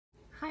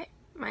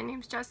My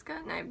name's Jessica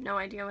and I have no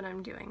idea what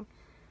I'm doing.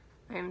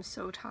 I am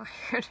so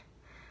tired.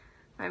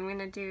 I'm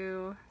gonna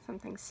do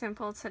something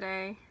simple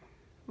today.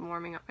 I'm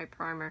warming up my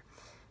primer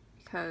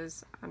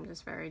because I'm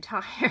just very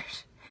tired.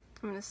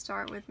 I'm gonna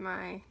start with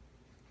my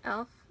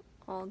e.l.f.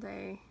 All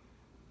Day,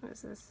 what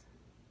is this?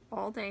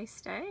 All Day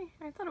Stay?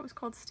 I thought it was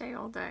called Stay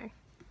All Day.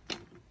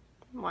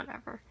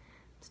 Whatever.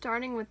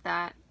 Starting with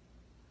that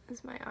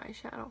is my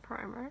eyeshadow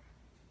primer.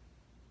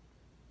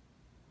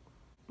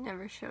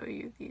 Never show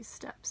you these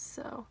steps,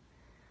 so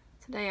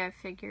today I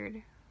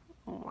figured,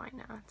 why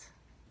not?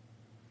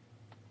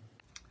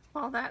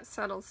 While that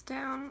settles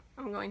down,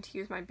 I'm going to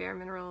use my Bare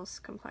Minerals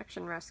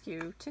Complexion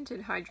Rescue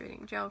Tinted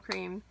Hydrating Gel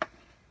Cream,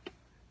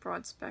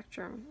 Broad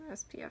Spectrum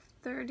SPF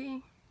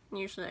 30.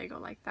 Usually I go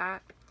like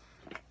that,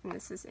 and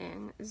this is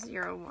in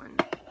 01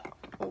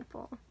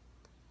 Opal.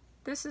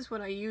 This is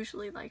what I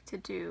usually like to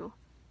do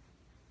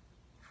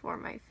for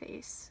my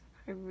face.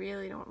 I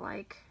really don't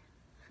like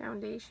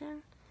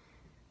foundation.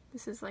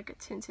 This is like a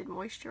tinted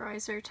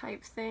moisturizer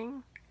type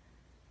thing,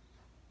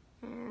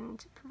 and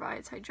it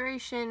provides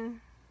hydration,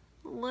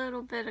 a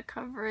little bit of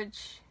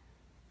coverage.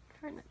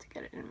 Try not to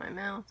get it in my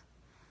mouth.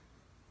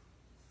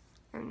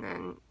 And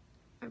then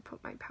I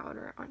put my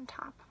powder on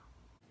top.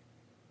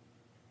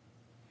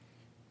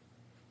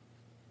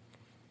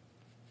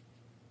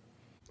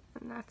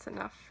 And that's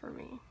enough for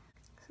me.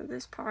 So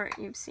this part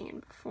you've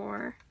seen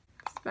before.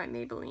 This is my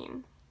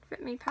Maybelline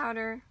Fit Me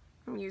powder.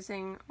 I'm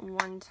using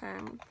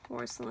 110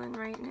 Porcelain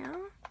right now.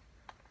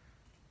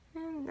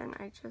 And then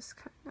I just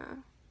kind of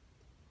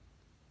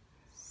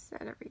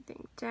set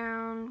everything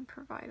down,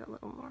 provide a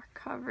little more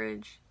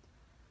coverage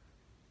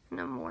and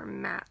a more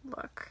matte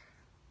look.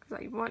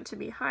 Because I want to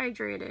be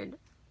hydrated,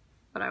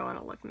 but I want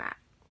to look matte.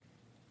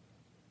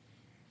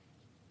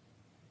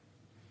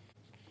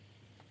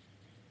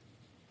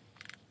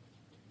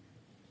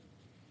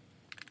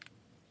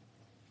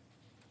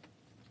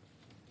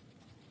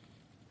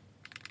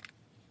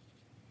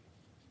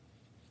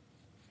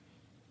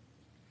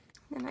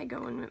 Then I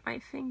go in with my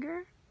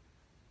finger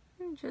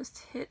and just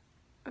hit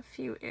a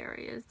few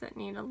areas that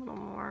need a little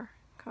more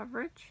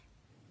coverage.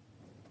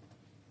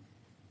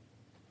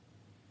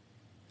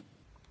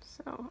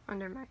 So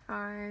under my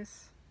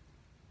eyes,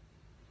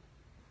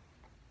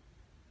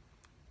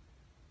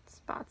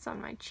 spots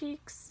on my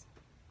cheeks,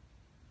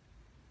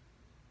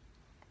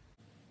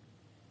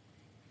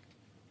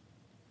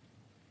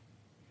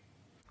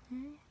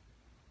 okay.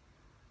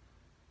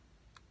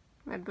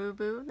 My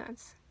boo-boo,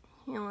 that's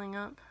healing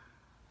up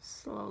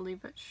slowly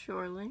but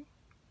surely.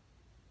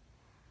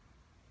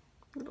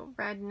 Little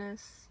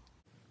redness.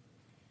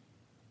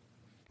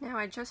 Now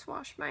I just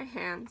washed my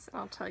hands,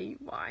 and I'll tell you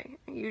why.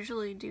 I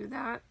usually do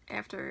that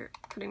after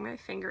putting my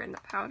finger in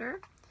the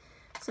powder,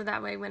 so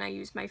that way when I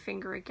use my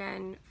finger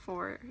again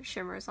for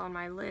shimmers on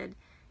my lid,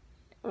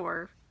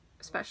 or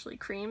especially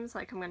creams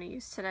like I'm going to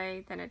use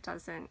today, then it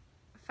doesn't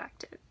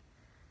affect it.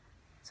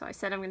 So I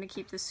said I'm going to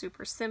keep this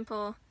super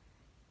simple.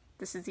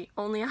 This is the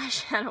only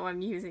eyeshadow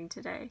I'm using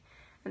today.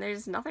 And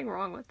there's nothing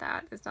wrong with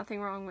that. There's nothing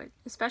wrong with,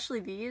 especially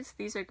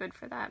these are good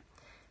for that.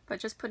 But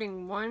just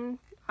putting one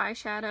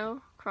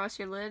eyeshadow across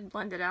your lid,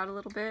 blend it out a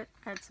little bit,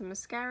 add some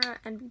mascara,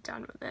 and be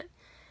done with it.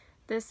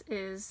 This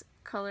is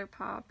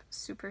Colourpop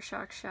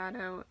Supershock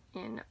Shadow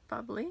in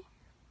Bubbly.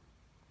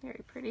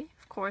 Very pretty.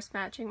 Of course,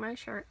 matching my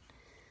shirt.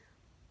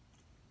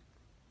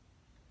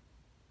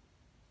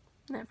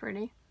 Isn't that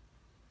pretty?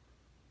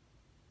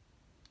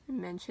 I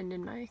mentioned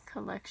in my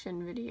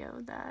collection video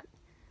that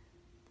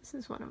this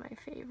is one of my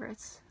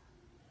favorites.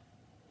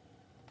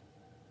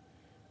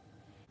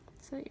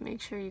 So you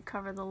make sure you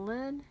cover the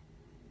lid,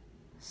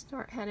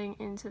 start heading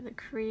into the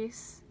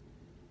crease,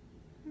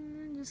 and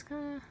then just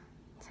kind of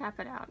tap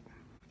it out.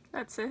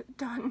 That's it,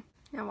 done.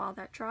 Now while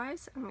that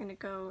dries, I'm going to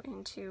go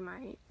into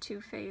my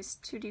Too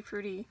Faced Tutti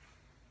Frutti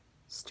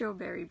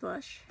Strawberry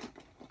blush,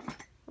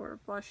 or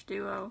blush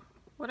duo,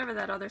 whatever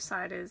that other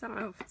side is. I don't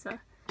know if it's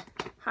a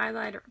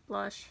highlight or a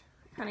blush.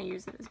 I kind of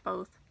use it as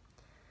both.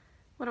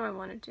 What do I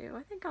want to do?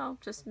 I think I'll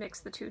just mix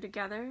the two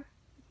together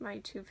with my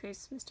Too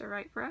Faced Mr.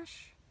 Right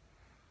brush.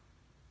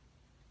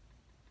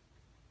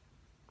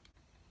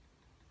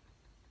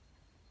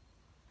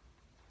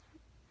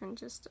 And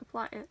just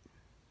apply it.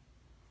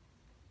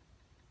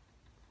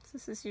 So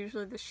this is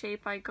usually the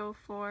shape I go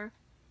for,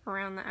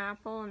 around the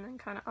apple and then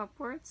kind of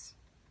upwards.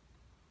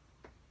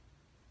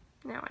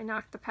 Now I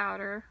knocked the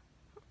powder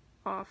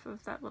off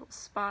of that little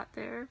spot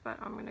there, but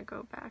I'm going to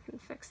go back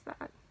and fix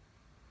that.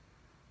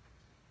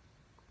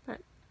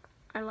 But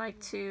I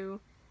like to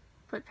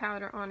put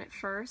powder on it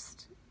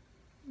first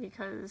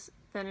because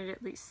then it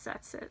at least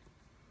sets it.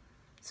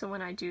 So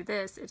when I do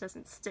this, it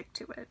doesn't stick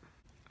to it.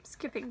 I'm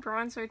skipping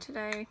bronzer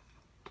today.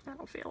 I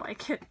don't feel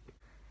like it.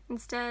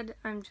 Instead,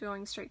 I'm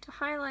going straight to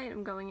highlight.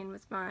 I'm going in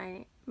with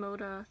my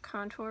Moda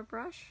contour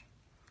brush.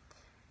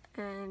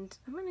 And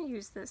I'm going to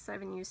use this. I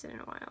haven't used it in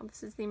a while.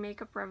 This is the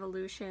Makeup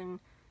Revolution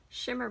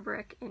Shimmer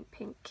Brick in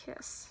Pink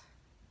Kiss.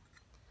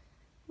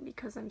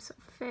 Because I'm so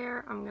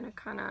fair, I'm going to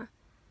kind of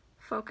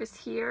focus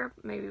here,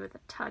 maybe with a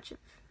touch of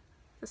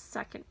the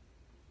second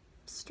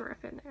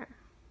strip in there.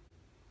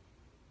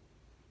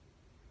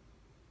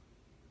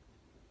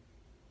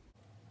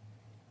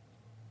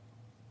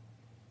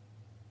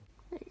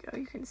 go,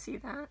 you can see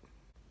that.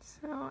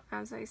 So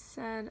as I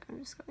said, I'm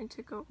just going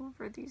to go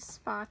over these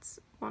spots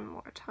one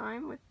more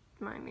time with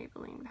my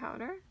Maybelline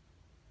powder.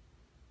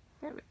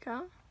 There we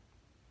go.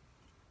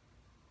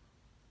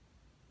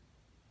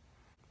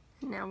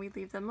 And now we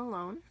leave them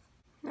alone.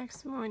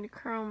 Next I'm going to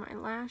curl my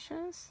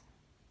lashes.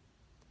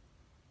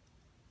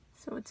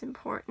 So it's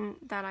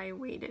important that I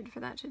waited for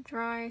that to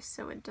dry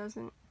so it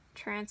doesn't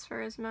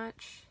transfer as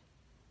much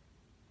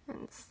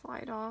and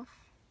slide off.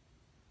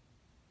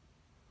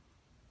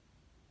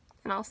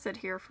 And I'll sit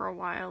here for a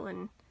while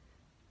and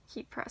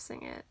keep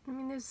pressing it. I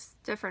mean, there's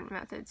different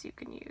methods you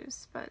can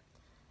use, but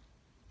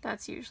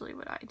that's usually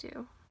what I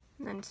do.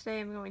 And then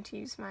today I'm going to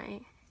use my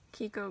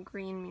Kiko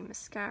Green Me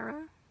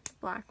Mascara, the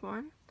black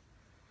one.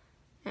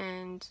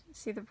 And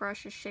see, the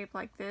brush is shaped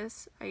like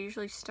this. I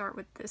usually start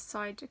with this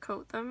side to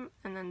coat them,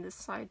 and then this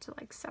side to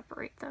like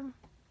separate them.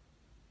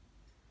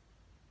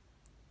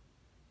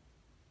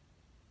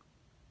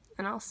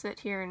 And I'll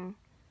sit here and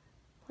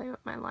play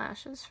with my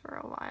lashes for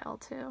a while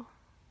too.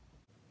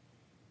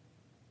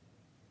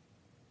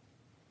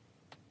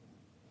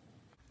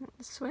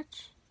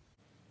 Switch.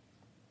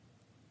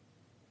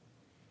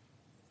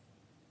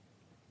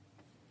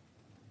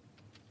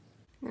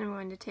 Then I'm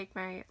going to take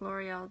my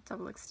L'Oreal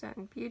Double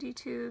Extend Beauty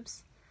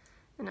Tubes,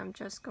 and I'm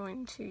just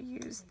going to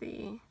use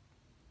the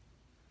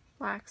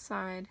black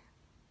side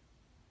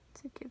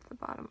to give the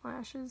bottom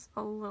lashes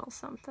a little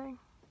something.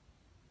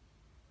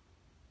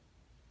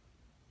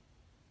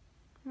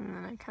 And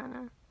then I kind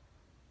of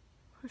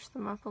push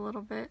them up a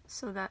little bit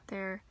so that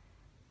they're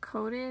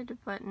coated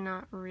but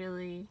not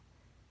really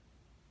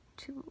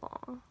too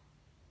long.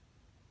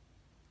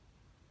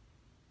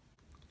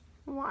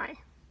 Why?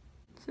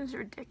 This is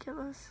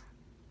ridiculous.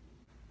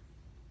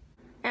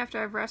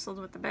 After I've wrestled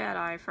with the bad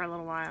eye for a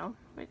little while,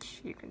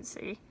 which you can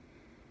see,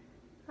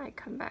 I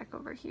come back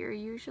over here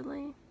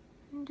usually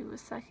and do a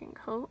second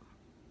coat.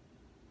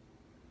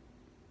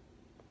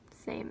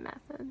 Same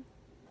method.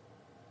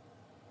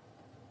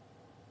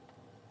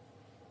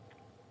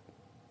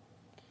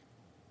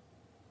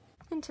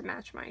 And to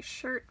match my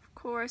shirt, of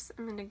course,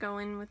 I'm going to go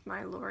in with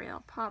my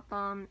L'Oreal Pop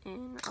Balm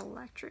in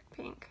Electric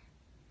Pink.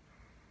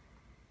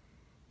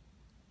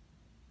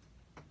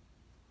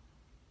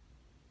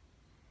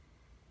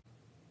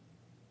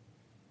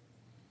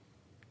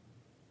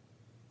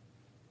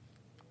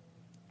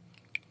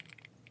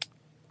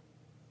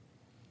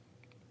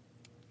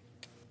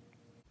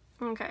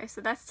 Okay,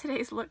 so that's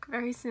today's look.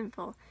 Very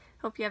simple.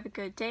 Hope you have a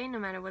good day no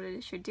matter what it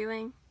is you're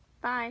doing.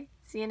 Bye!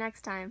 See you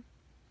next time.